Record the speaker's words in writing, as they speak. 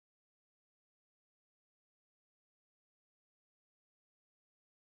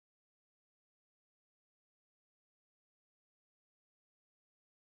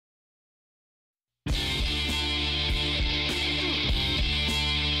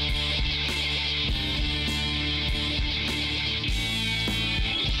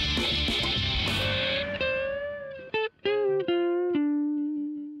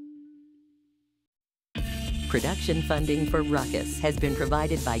Production funding for Ruckus has been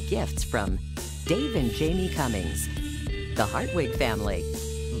provided by gifts from Dave and Jamie Cummings, the Hartwig family,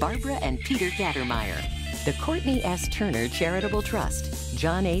 Barbara and Peter Gattermeyer, the Courtney S. Turner Charitable Trust,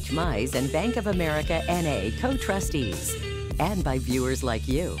 John H. Mize and Bank of America N.A. co-trustees, and by viewers like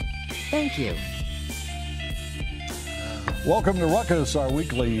you. Thank you. Welcome to Ruckus, our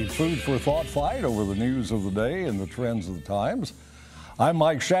weekly food for thought fight over the news of the day and the trends of the times. I'm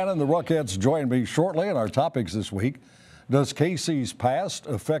Mike Shanin. The Ruckettes join me shortly, and our topics this week: does KC's past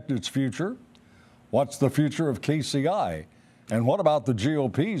affect its future? What's the future of KCI? And what about the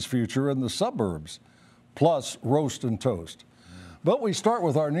GOP's future in the suburbs? Plus roast and toast. But we start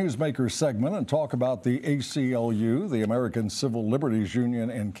with our Newsmaker segment and talk about the ACLU, the American Civil Liberties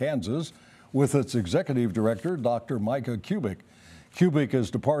Union in Kansas, with its executive director, Dr. Micah Kubic. Kubic is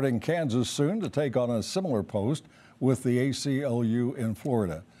departing Kansas soon to take on a similar post with the ACLU in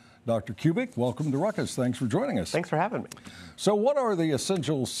Florida. Dr. Kubic, welcome to Ruckus. Thanks for joining us. Thanks for having me. So what are the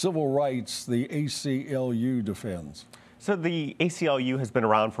essential civil rights the ACLU defends? So the ACLU has been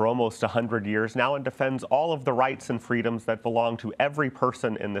around for almost 100 years now and defends all of the rights and freedoms that belong to every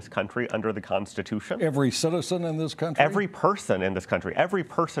person in this country under the Constitution. Every citizen in this country? Every person in this country. Every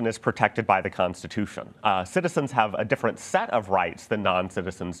person is protected by the Constitution. Citizens have a different set of rights than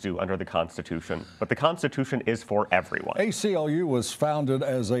non-citizens do under the Constitution, but the Constitution is for everyone. ACLU was founded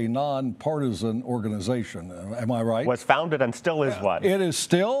as a non-partisan organization. Am I right? Was founded and still is one. It is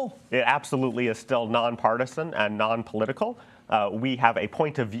still? It absolutely is still nonpartisan and non-political. We have a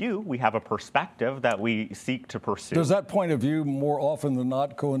point of view, we have a perspective that we seek to pursue. Does that point of view more often than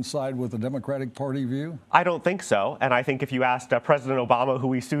not coincide with the Democratic Party view? I don't think so. And I think if you asked President Obama, who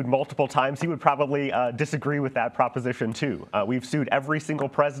we sued multiple times, he would probably disagree with that proposition too. We've sued every single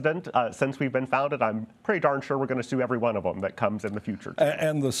president since we've been founded. I'm pretty darn sure we're going to sue every one of them that comes in the future.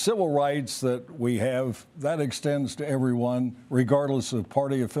 And the civil rights that we have, that extends to everyone, regardless of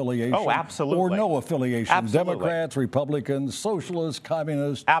party affiliation? Oh, absolutely. Or no affiliation? Absolutely. Democrats, Republicans, socialists,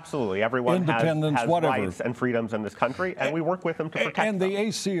 communists, absolutely. Everyone has whatever. rights and freedoms in this country, and we work with them to protect them. And the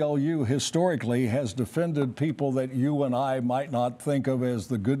ACLU historically has defended people that you and I might not think of as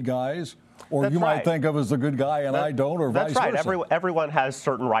the good guys, or That's you right. might think of as the good guy and I don't, or vice versa. That's right. Everyone has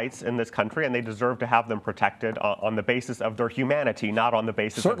certain rights in this country, and they deserve to have them protected on the basis of their humanity, not on the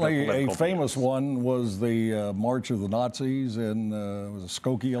basis of their political Certainly a famous views. One was the March of the Nazis in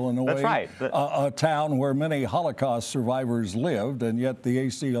Skokie, Illinois. That's right. A town where many Holocaust survivors lived, and yet the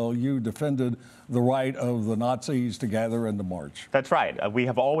ACLU defended the right of the Nazis to gather and to march. That's right. We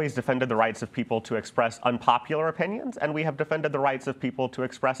have always defended the rights of people to express unpopular opinions, and we have defended the rights of people to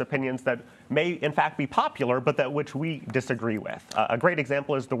express opinions that may in fact be popular, but that which we disagree with. A great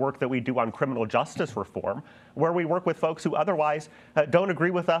example is the work that we do on criminal justice reform, where we work with folks who otherwise don't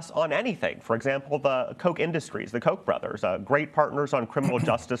agree with us on anything. For example, the Koch Industries, the Koch brothers, great partners on criminal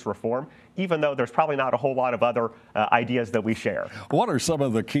justice reform, even though there's probably not a whole lot of other ideas that we share. What are some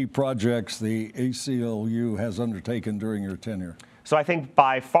of the key projects the ACLU has undertaken during your tenure? So I think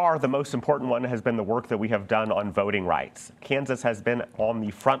by far the most important one has been the work that we have done on voting rights. Kansas has been on the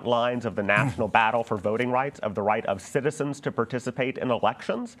front lines of the national battle for voting rights, of the right of citizens to participate in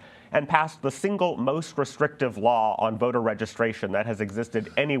elections, and passed the single most restrictive law on voter registration that has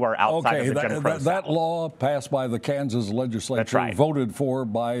existed anywhere outside of the Jim Crow South. That law passed by the Kansas legislature, voted for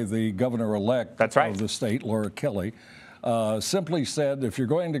by the governor-elect of the state, Laura Kelly, simply said if you're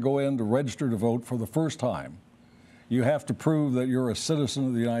going to go in to register to vote for the first time, you have to prove that you're a citizen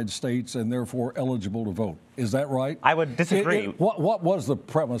of the United States and therefore eligible to vote. Is that right? I would disagree. What was the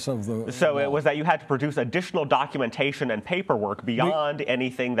premise of the So law? It was that you had to produce additional documentation and paperwork beyond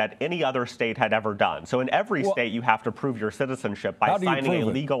anything that any other state had ever done. So in every state, you have to prove your citizenship by signing a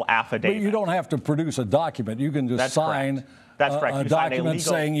legal affidavit. But you don't have to produce a document. You can just sign a document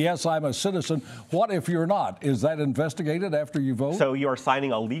saying, yes, I'm a citizen. What if you're not? Is that investigated after you vote? So you are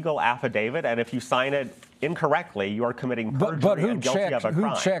signing a legal affidavit, and if you sign it incorrectly, you are committing perjury and guilty of a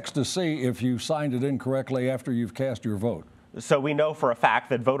crime. Who checks to see if you signed it incorrectly after you've cast your vote? So we know for a fact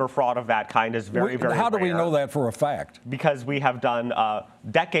that voter fraud of that kind is very, very rare. How do we know that for a fact? Because we have done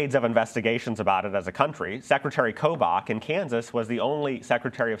decades of investigations about it as a country. Secretary Kobach in Kansas was the only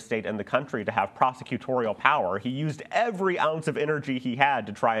Secretary of State in the country to have prosecutorial power. He used every ounce of energy he had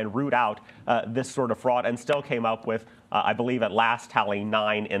to try and root out this sort of fraud, and still came up with, I believe at last tally,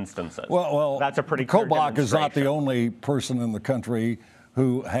 9 instances. Well, that's a pretty clear Kobach is not the demonstration. only person in the country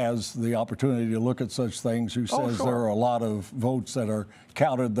who has the opportunity to look at such things, who says there are a lot of votes that are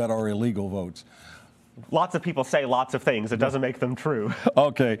counted that are illegal votes. Lots of people say lots of things. It doesn't make them true.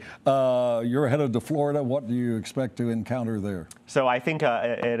 Okay. You're headed to Florida. What do you expect to encounter there? So I think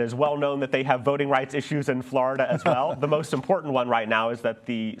it is well known that they have voting rights issues in Florida as well. The most important one right now is that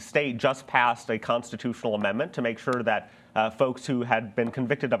the state just passed a constitutional amendment to make sure that folks who had been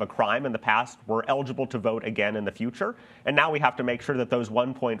convicted of a crime in the past were eligible to vote again in the future. And now we have to make sure that those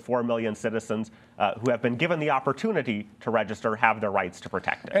 1.4 million citizens who have been given the opportunity to register have their rights to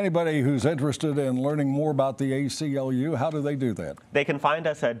protect it. Anybody who's interested in learning more about the ACLU, how do they do that? They can find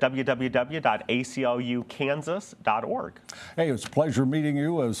us at www.aclukansas.org. Hey, it's a pleasure meeting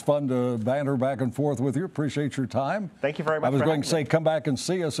you. It was fun to banter back and forth with you. Appreciate your time. Thank you very much. I was going to say come back and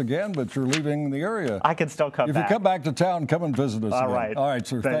see us again, but you're leaving the area. I can still come back. If you come back to town, come and visit us All again. right. All right,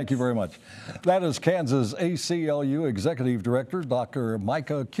 sir. Thanks. Thank you very much. That is Kansas ACLU Executive Director, Dr.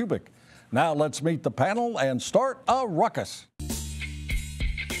 Micah Kubic. Now let's meet the panel and start a ruckus.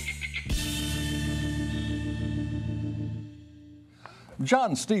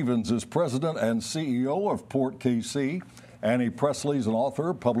 Jon Stephens is president and CEO of Port KC. Annie Presley is an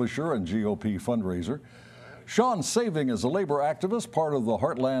author, publisher, and GOP fundraiser. Shawn is a labor activist, part of the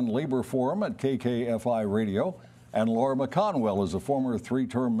Heartland Labor Forum at KKFI Radio. And Laura McConwell is a former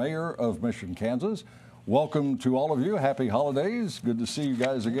 3-term mayor of Mission, Kansas. Welcome to all of you. Happy holidays. Good to see you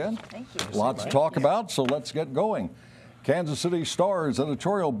guys again. Thank you. Lots to talk about, so let's get going. Kansas City Star's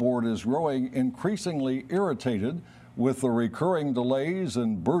editorial board is growing increasingly irritated with the recurring delays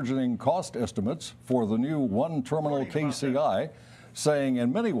and burgeoning cost estimates for the new one-terminal KCI, saying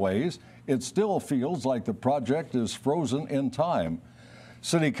in many ways it still feels like the project is frozen in time.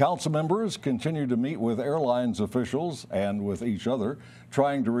 City council members continue to meet with airlines officials and with each other,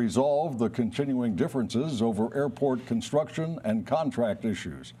 trying to resolve the continuing differences over airport construction and contract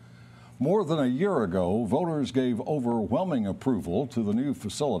issues. More than a year ago, voters gave overwhelming approval to the new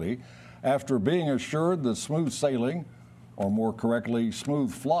facility after being assured that smooth sailing, or more correctly,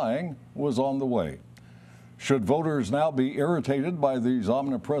 smooth flying, was on the way. Should voters now be irritated by these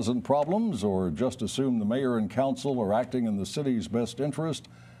omnipresent problems, or just assume the mayor and council are acting in the city's best interest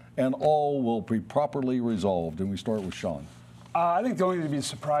and all will be properly resolved? And we start with Shawn. I think the only thing to be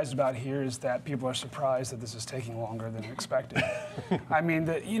surprised about here is that people are surprised that this is taking longer than expected. I mean,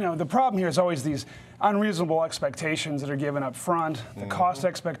 the problem here is always these unreasonable expectations that are given up front. The cost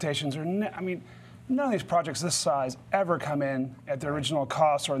expectations are, none of these projects this size ever come in at their original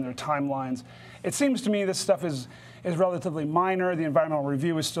costs or in their timelines. It seems to me this stuff is relatively minor. The environmental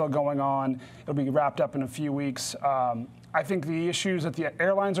review is still going on. It'll be wrapped up in a few weeks. I think the issues that the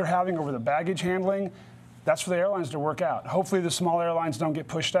airlines are having over the baggage handling, that's for the airlines to work out. Hopefully the small airlines don't get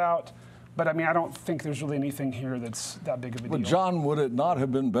pushed out. But I don't think there's really anything here that's that big of a deal. But John, would it not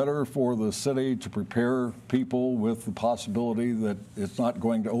have been better for the city to prepare people with the possibility that it's not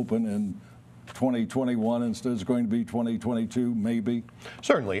going to open in 2021 instead it's going to be 2022, maybe?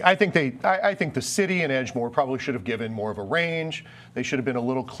 Certainly. I think the city and Edgemoor probably should have given more of a range. They should have been a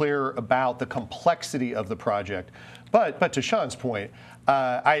little clearer about the complexity of the project. But to Shawn's point,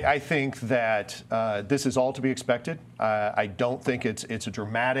 I think that this is all to be expected. I don't think it's a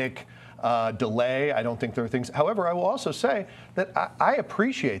dramatic delay. I don't think there are things. However, I will also say that I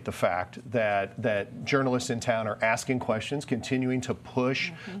appreciate the fact that journalists in town are asking questions, continuing to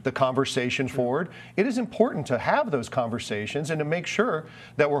push the conversation forward. It is important to have those conversations and to make sure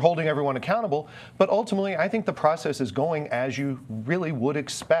that we're holding everyone accountable. But ultimately, I think the process is going as you really would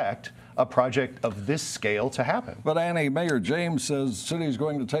expect a project of this scale to happen. But Annie, Mayor James says the city is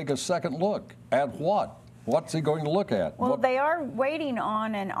going to take a second look at what? What's he going to look at? Well, they are waiting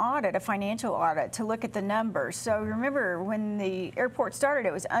on an audit, a financial audit, to look at the numbers. So remember, when the airport started,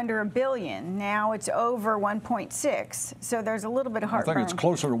 it was under $1 billion. Now it's over 1.6. So there's a little bit of heartburn. I think it's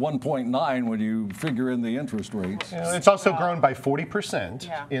closer to 1.9 when you figure in the interest rates. It's also grown by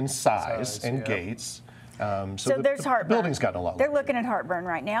 40% in size and gates. So there's heartburn. The building's gotten a lot larger. They're looking at heartburn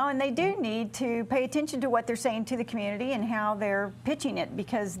right now, and they do need to pay attention to what they're saying to the community and how they're pitching it,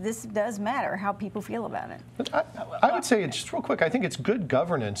 because this does matter, how people feel about it. But I would say, just real quick, I think it's good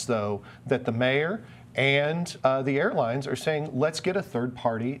governance, though, that the mayor and the airlines are saying, let's get a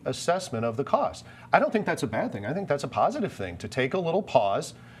third-party assessment of the cost. I don't think that's a bad thing. I think that's a positive thing, to take a little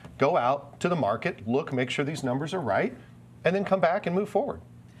pause, go out to the market, look, make sure these numbers are right, and then come back and move forward.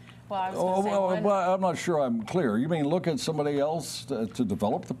 Well, I was gonna say one. Well, I'm not sure I'm clear. You mean look at somebody else to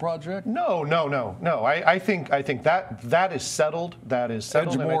develop the project? No. I think that is settled. That is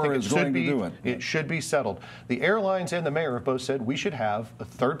settled. Edgemore and I think is going to do it. It should be settled. The airlines and the mayor have both said we should have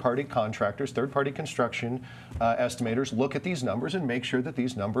third-party contractors, third-party construction estimators look at these numbers and make sure that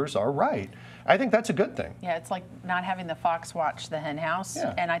these numbers are right. I think that's a good thing. Yeah, it's like not having the fox watch the hen house,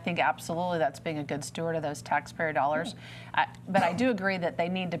 and I think absolutely that's being a good steward of those taxpayer dollars. But I do agree that they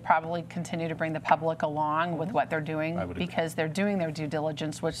need to probably continue to bring the public along with what they're doing, because they're doing their due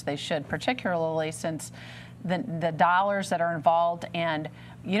diligence, which they should, particularly since the dollars that are involved, and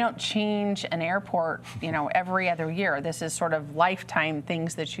you don't change an airport, every other year. This is sort of lifetime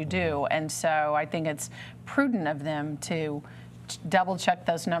things that you do, and so I think it's prudent of them to double check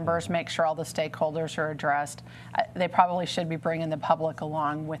those numbers, make sure all the stakeholders are addressed. They probably should be bringing the public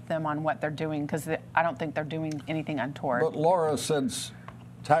along with them on what they're doing, because I don't think they're doing anything untoward. But Laura, since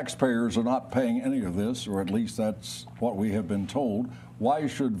taxpayers are not paying any of this, or at least that's what we have been told, why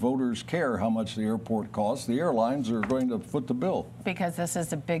should voters care how much the airport costs? The airlines are going to foot the bill. Because this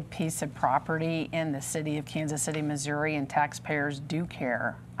is a big piece of property in the city of Kansas City, Missouri, and taxpayers do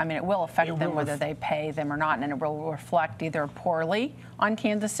care. I mean, it will affect them whether they pay them or not, and it will reflect either poorly on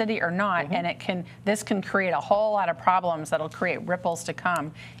Kansas City or not. And this can create a whole lot of problems that'll create ripples to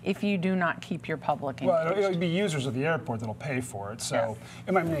come if you do not keep your public engaged. Well, it'll be users of the airport that'll pay for it. So,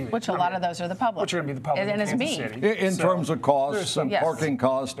 which a lot of those are the public. Which are going to be the public and it's me. In terms of costs, Yes. parking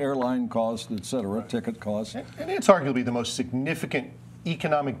costs, airline costs, et cetera, ticket costs. And it's arguably the most significant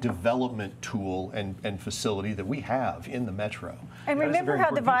economic development tool and facility that we have in the metro. And remember how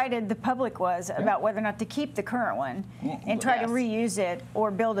divided the public was about whether or not to keep the current one and try to reuse it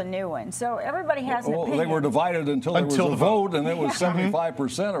or build a new one. So everybody has an opinion. They were divided until there was a vote, and it was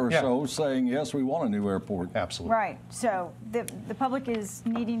 75% or so saying, yes, we want a new airport. Absolutely. Right. So the public is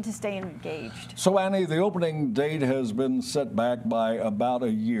needing to stay engaged. So, Annie, the opening date has been set back by about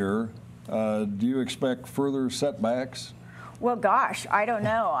a year. Do you expect further setbacks? Well, gosh, I don't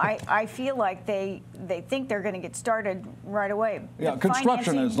know. I feel like they think they're going to get started right away. Yeah,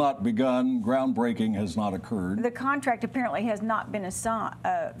 construction has not begun. Groundbreaking has not occurred. The contract apparently has not been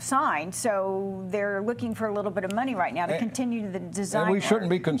signed, so they're looking for a little bit of money right now to continue the design And we work. shouldn't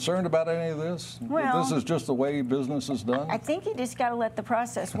be concerned about any of this? Well, this is just the way business is done? I think you just got to let the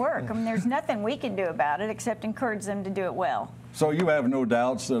process work. I mean, there's nothing we can do about it except encourage them to do it well. So you have no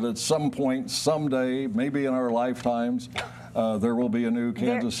doubts that at some point, someday, maybe in our lifetimes, there will be a new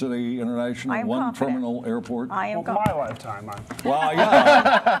Kansas City International one-terminal airport? I am my lifetime. Well,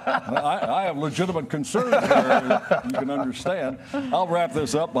 yeah. I have legitimate concerns there, you can understand. I'll wrap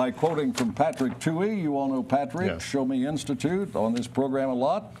this up by quoting from Patrick Toohey. You all know Patrick, Show Me Institute, on this program a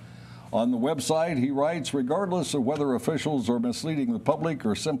lot. On the website, he writes, regardless of whether officials are misleading the public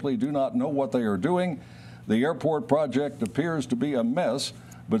or simply do not know what they are doing, the airport project appears to be a mess,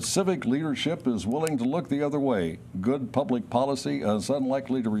 but civic leadership is willing to look the other way. Good public policy is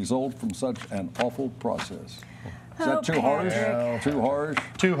unlikely to result from such an awful process. Is that too harsh? Too harsh?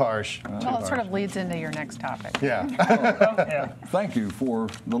 Too harsh. Well, it sort of leads into your next topic. Yeah. Thank you for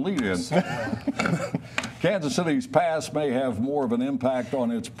the lead-in. Kansas City's past may have more of an impact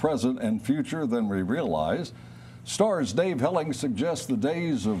on its present and future than we realize. Star's Dave Helling suggests the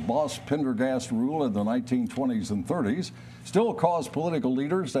days of Boss Pendergast rule in the 1920s and 30s still cause political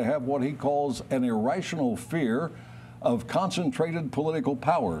leaders to have what he calls an irrational fear of concentrated political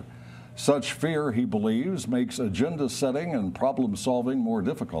power. Such fear, he believes, makes agenda setting and problem solving more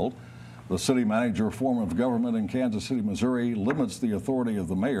difficult. The city manager form of government in Kansas City, Missouri limits the authority of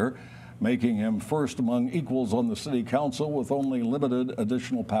the mayor, making him first among equals on the city council with only limited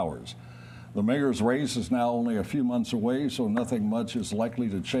additional powers. The mayor's race is now only a few months away, so nothing much is likely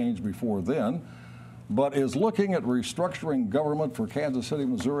to change before then. But is looking at restructuring government for Kansas City,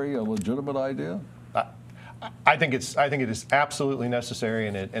 Missouri a legitimate idea? I think it is absolutely necessary,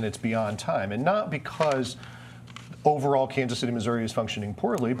 and it's beyond time, and not because overall Kansas City, Missouri is functioning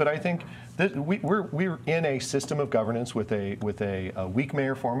poorly, but I think that we're in a system of governance with a weak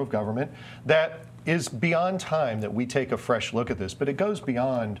mayor form of government that is beyond time that we take a fresh look at this. But it goes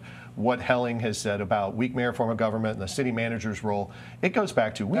beyond what Helling has said about weak mayor form of government and the city manager's role. It goes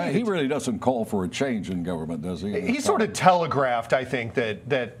back to he really doesn't call for a change in government, does he? He sort of telegraphed, I think,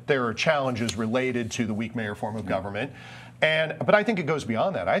 that there are challenges related to the weak mayor form of government. But I think it goes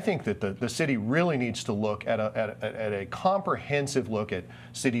beyond that. I think that the city really needs to look at a comprehensive look at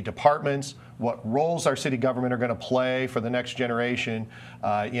city departments, what roles our city government are going to play for the next generation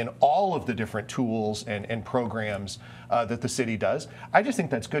in all of the different tools and programs that the city does. I just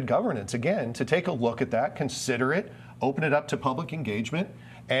think that's good governance, again, to take a look at that, consider it, open it up to public engagement,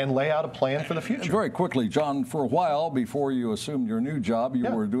 and lay out a plan for the future. Very quickly, John, for a while before you assumed your new job, you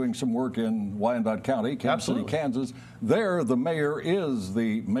were doing some work in Wyandotte County, Kansas City, Kansas. There, the mayor is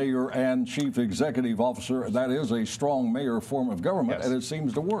the mayor and chief executive officer. That is a strong mayor form of government, and it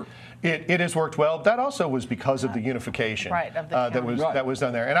seems to work. It has worked well. That also was because of the unification of the that was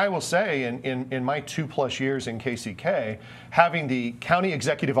done there. And I will say, in my 2+ years in KCK, having the county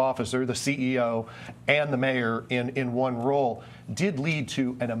executive officer, the CEO, and the mayor in one role did lead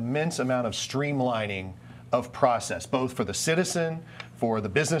to an immense amount of streamlining of process, both for the citizen, for the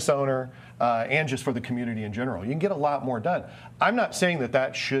business owner, and just for the community in general. You can get a lot more done. I'm not saying that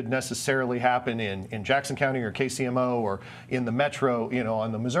that should necessarily happen in Jackson County or KCMO or in the metro,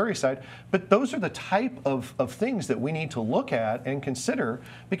 on the Missouri side, but those are the type of things that we need to look at and consider,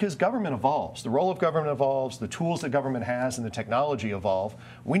 because government evolves. The role of government evolves, the tools that government has and the technology evolve.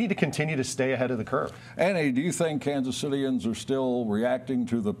 We need to continue to stay ahead of the curve. Annie, do you think Kansas Cityans are still reacting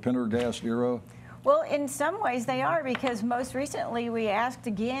to the Pendergast era? Well, in some ways they are, because most recently we asked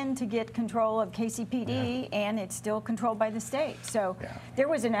again to get control of KCPT, and it's still controlled by the state. So there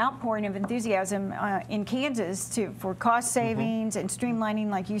was an outpouring of enthusiasm in Kansas for cost savings and streamlining,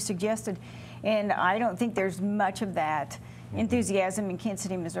 like you suggested. And I don't think there's much of that enthusiasm in Kansas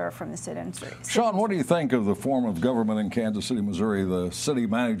City, Missouri from the citizens. Shawn, what do you think of the form of government in Kansas City, Missouri, the city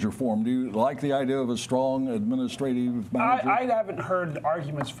manager form? Do you like the idea of a strong administrative manager? I haven't heard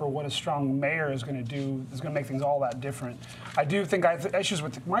arguments for what a strong mayor is going to do, is going to make things all that different. I do think my issue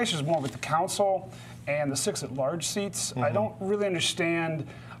is more with the council and the 6 at-large seats. I don't really understand.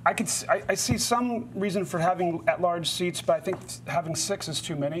 I see some reason for having at-large seats, but I think having 6 is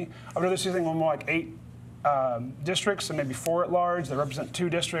too many. I'd rather see something more like 8 districts and maybe 4 at large that represent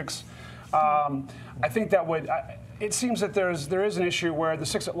 2 districts. I think that would. It seems that there is an issue where the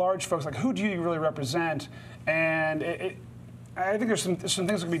 6 at large folks, like, who do you really represent? And I think there's some things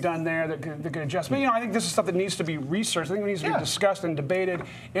that can be done there that could adjust. But I think this is stuff that needs to be researched. I think it needs to be discussed and debated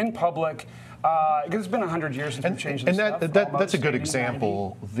in public. Because it's been 100 years since we've changed this stuff. That's a good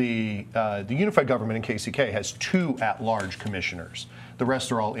example. The unified government in KCK has 2 at-large commissioners. The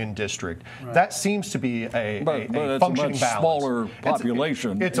rest are all in district. Right. That seems to be a functioning balance. It's a much smaller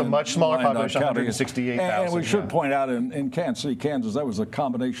population. It's a much smaller population, 168,000. And we should point out in Kansas City, Kansas, that was a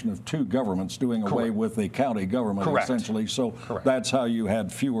combination of 2 governments doing away with the county government, essentially. So that's how you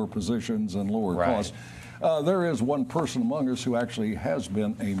had fewer positions and lower costs. There is one person among us who actually has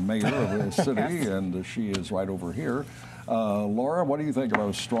been a mayor of a city, and she is right over here. Laura, what do you think about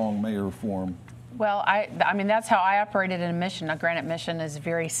a strong mayor form? Well, I mean, that's how I operated in Mission. Granted, Mission is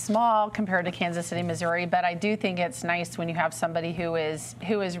very small compared to Kansas City, Missouri, but I do think it's nice when you have somebody who is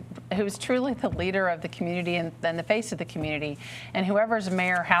truly the leader of the community and the face of the community. And whoever's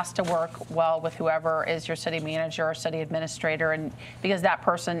mayor has to work well with whoever is your city manager or city administrator, and because that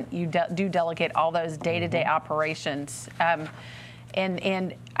person, you do delegate all those day-to-day operations.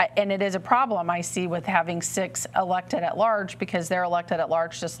 And it is a problem I see with having 6 elected at large, because they're elected at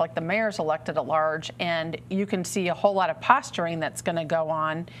large just like the mayor's elected at large, and you can see a whole lot of posturing that's going to go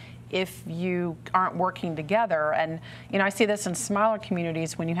on if you aren't working together. And I see this in smaller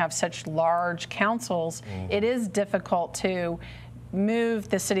communities when you have such large councils. It is difficult to move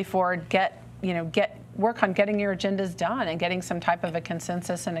the city forward, work on getting your agendas done and getting some type of a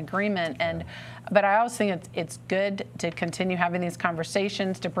consensus and agreement. But I always think it's good to continue having these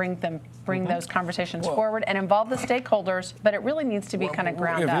conversations, to bring those conversations forward and involve the stakeholders. But it really needs to be kind of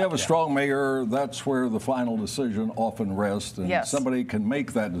ground up. If you have a strong mayor, that's where the final decision often rests, and somebody can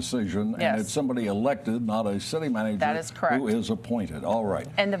make that decision, and it's somebody elected, not a city manager that is correct. Who is appointed. All right.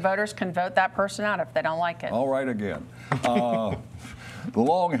 And the voters can vote that person out if they don't like it. All right again. The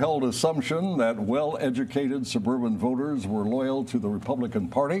long-held assumption that well-educated suburban voters were loyal to the Republican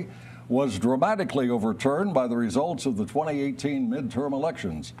Party was dramatically overturned by the results of the 2018 midterm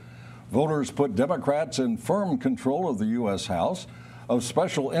elections. Voters put Democrats in firm control of the U.S. House. Of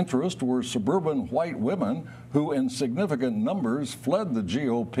special interest were suburban white women who in significant numbers fled the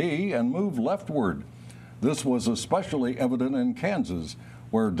GOP and moved leftward. This was especially evident in Kansas,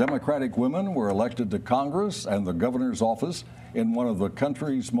 where Democratic women were elected to Congress and the governor's office in one of the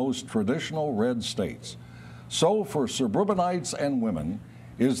country's most traditional red states. So for suburbanites and women,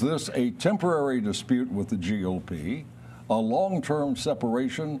 is this a temporary dispute with the GOP, a long-term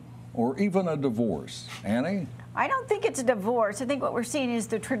separation, or even a divorce? Annie? I don't think it's a divorce. I think what we're seeing is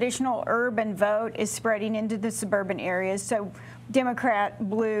the traditional urban vote is spreading into the suburban areas. So Democrat,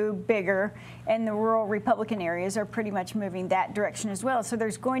 blue, bigger, and the rural Republican areas are pretty much moving that direction as well. So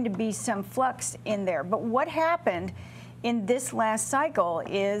there's going to be some flux in there. But what happened in this last cycle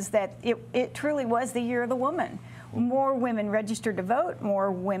is that it truly was the year of the woman. more women registered to vote,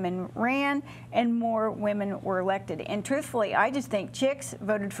 more women ran, and more women were elected. And truthfully, I just think chicks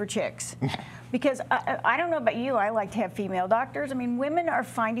voted for chicks. Because I don't know about you, I like to have female doctors. I mean, women are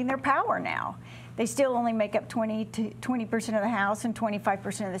finding their power now. They still only make up 20% of the House and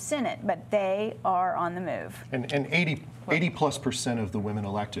 25% of the Senate, but they are on the move. And 80+% of the women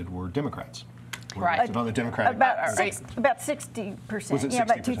elected were Democrats. Right. Elected on the Democratic. About 60%. Was it Yeah,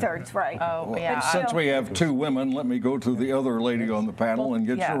 about 60%? 2/3, right. Oh, yeah. Since we have two women, let me go to the other lady on the panel and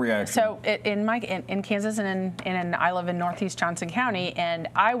get your reaction. So in Kansas and I live in Northeast Johnson County, and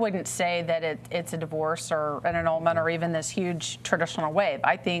I wouldn't say that it's a divorce or an annulment or even this huge traditional wave.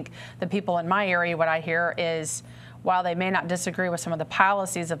 I think the people in my area, what I hear is, while they may not disagree with some of the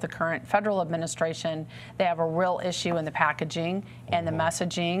policies of the current federal administration, they have a real issue in the packaging and the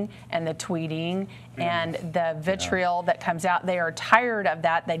messaging and the tweeting and the vitriol that comes out. They are tired of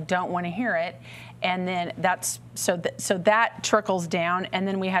that. They don't want to hear it. And then so that trickles down. And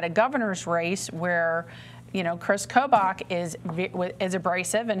then we had a governor's race where, you know, Chris Kobach is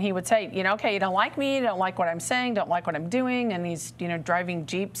abrasive, and he would say, you know, okay, you don't like me, you don't like what I'm saying, don't like what I'm doing, and he's, you know, driving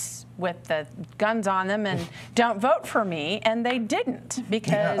Jeeps with the guns on them, and don't vote for me, and they didn't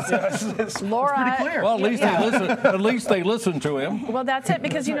because Laura. Pretty clear. Well, at least they listen to him. Well, that's it,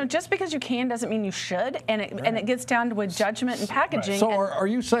 because you know, just because you can doesn't mean you should, and it gets down to with judgment and packaging. So are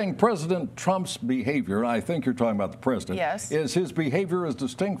you saying President Trump's behavior, I think you're talking about the president, yes, is his behavior as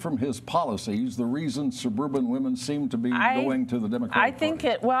distinct from his policies the reason suburban women seem to be going to the Democratic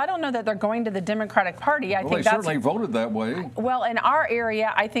Party? Well, I don't know that they're going to the Democratic Party. I think they certainly voted that way. Well, in our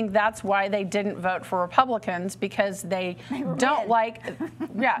area, I think that's why they didn't vote for Republicans, because they don't like,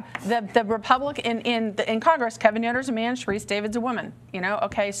 the Republican in Congress. Kevin Yoder's a man, Sharice David's a woman. You know,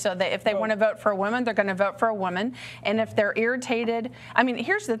 okay, so if they want to vote for a woman, they're going to vote for a woman. And if they're irritated, I mean,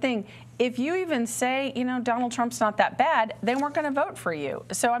 here's the thing: if you even say, you know, Donald Trump's not that bad, they weren't going to vote for you.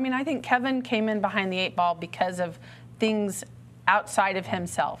 So I mean, I think Kevin came in behind the 8 ball because of things outside of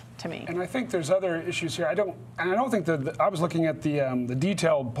himself, to me. And I think there's other issues here. I don't think that I was looking at the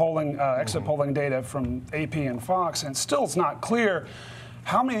detailed polling, exit polling data from AP and Fox, and still it's not clear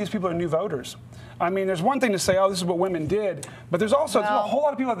how many of these people are new voters. I mean, there's one thing to say, oh, this is what women did, but there's also a whole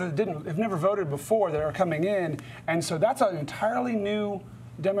lot of people that have never voted before that are coming in, and so that's an entirely new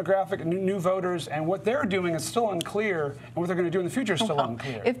demographic, new voters, and what they're doing is still unclear, and what they're going to do in the future is still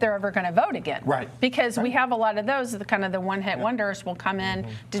unclear. If they're ever going to vote again. Right. Because we have a lot of those, the kind of the one-hit wonders will come in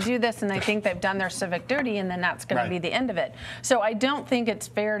to do this, and they think they've done their civic duty, and then that's going to be the end of it. So I don't think it's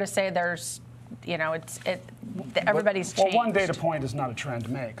fair to say there's, you know, everybody's changed. Well, one data point is not a trend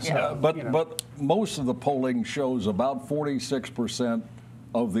to make. So, but most of the polling shows about 46%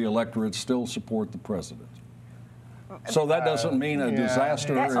 of the electorate still support the president. So that doesn't mean a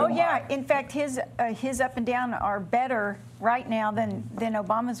disaster. In fact, his up and down are better right now than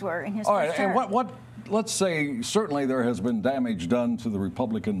Obama's were in his first term. And let's say certainly there has been damage done to the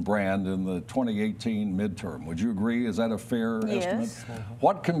Republican brand in the 2018 midterm. Would you agree? Is that a fair estimate?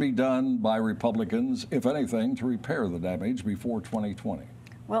 What can be done by Republicans, if anything, to repair the damage before 2020?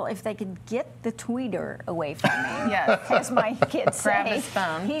 Well, if they could get the tweeter away from me, as my kids say. Grab his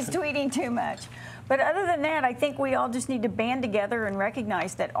phone. He's tweeting too much. But other than that, I think we all just need to band together and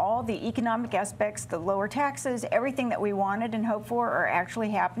recognize that all the economic aspects, the lower taxes, everything that we wanted and hoped for are actually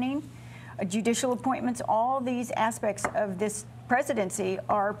happening. Judicial appointments, all these aspects of this presidency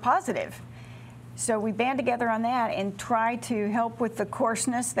are positive. So we band together on that and try to help with the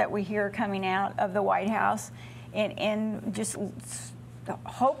coarseness that we hear coming out of the White House, and just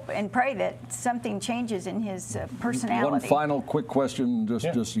hope and pray that something changes in his personality. One final quick question,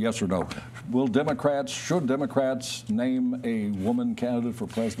 just yes or no. Should Democrats name a woman candidate for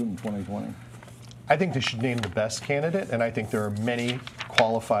president in 2020? I think they should name the best candidate, and I think there are many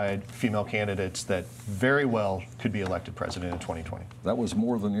qualified female candidates that very well could be elected president in 2020. That was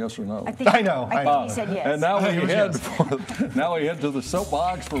more than yes or no. I think he said yes. And now we head to the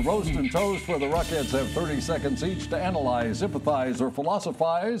soapbox for Roast and Toast, where the Ruckettes have 30 seconds each to analyze, empathize, or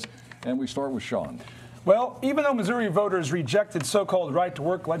philosophize. And we start with Shawn. Well, even though Missouri voters rejected so-called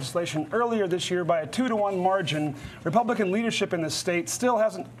right-to-work legislation earlier this year by a 2-to-1 margin, Republican leadership in the state still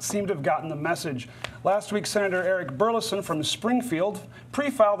hasn't seemed to have gotten the message. Last week, Senator Eric Burleson from Springfield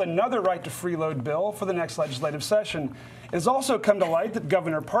pre-filed another right-to-freeload bill for the next legislative session. It has also come to light that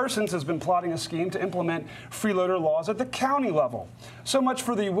Governor Parsons has been plotting a scheme to implement freeloader laws at the county level. So much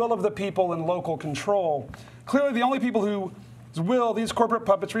for the will of the people and local control. Clearly, the only people whose will these corporate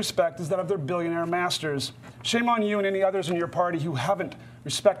puppets respect is that of their billionaire masters. Shame on you and any others in your party who haven't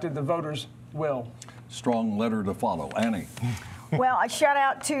respected the voters' will. Strong letter to follow. Annie. Well, a shout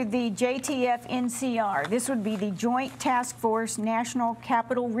out to the JTF NCR. This would be the Joint Task Force National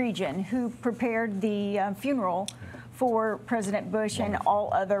Capital Region, who prepared the funeral for President Bush and all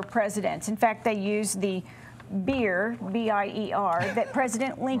other presidents. In fact, they used the beer, B-I-E-R, that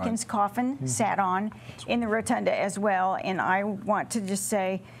President Lincoln's coffin sat on in the rotunda as well. And I want to just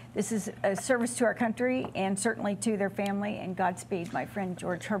say this is a service to our country and certainly to their family, and Godspeed, my friend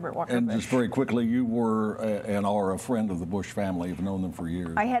George Herbert Walker And Bush. just very quickly, you were and are a friend of the Bush family. You've known them for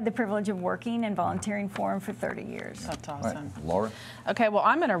years. I had the privilege of working and volunteering for them for 30 years. That's All awesome. right. Laura? Okay, well,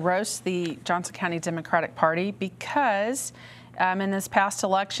 I'm going to roast the Johnson County Democratic Party because in this past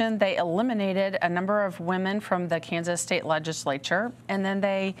election, they eliminated a number of women from the Kansas State Legislature, and then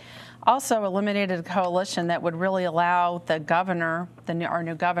they also eliminated a coalition that would really allow the governor, our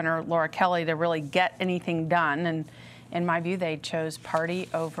new governor, Laura Kelly, to really get anything done. And in my view, they chose party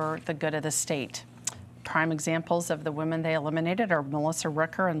over the good of the state. Prime examples of the women they eliminated are Melissa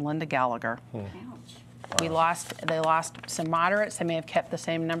Rooker and Linda Gallagher. They lost some moderates. They may have kept the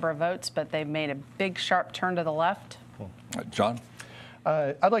same number of votes, but they've made a big, sharp turn to the left. John?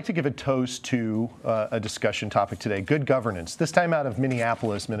 I'd like to give a toast to a discussion topic today, good governance, this time out of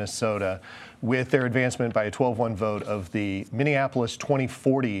Minneapolis, Minnesota, with their advancement by a 12-1 vote of the Minneapolis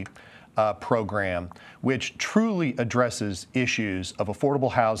 2040 program, which truly addresses issues of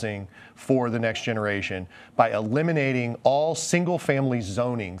affordable housing for the next generation by eliminating all single-family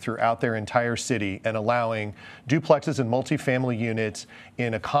zoning throughout their entire city and allowing duplexes and multifamily units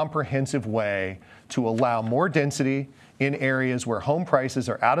in a comprehensive way to allow more density in areas where home prices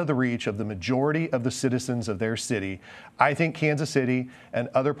are out of the reach of the majority of the citizens of their city. I think Kansas City and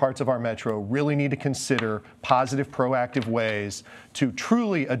other parts of our metro really need to consider positive, proactive ways to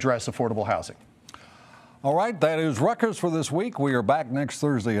truly address affordable housing. All right, that is Ruckus for this week. We are back next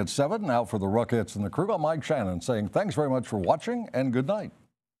Thursday at 7. Now for the Ruckettes and the crew, I'm Mike Shannon saying thanks very much for watching and good night.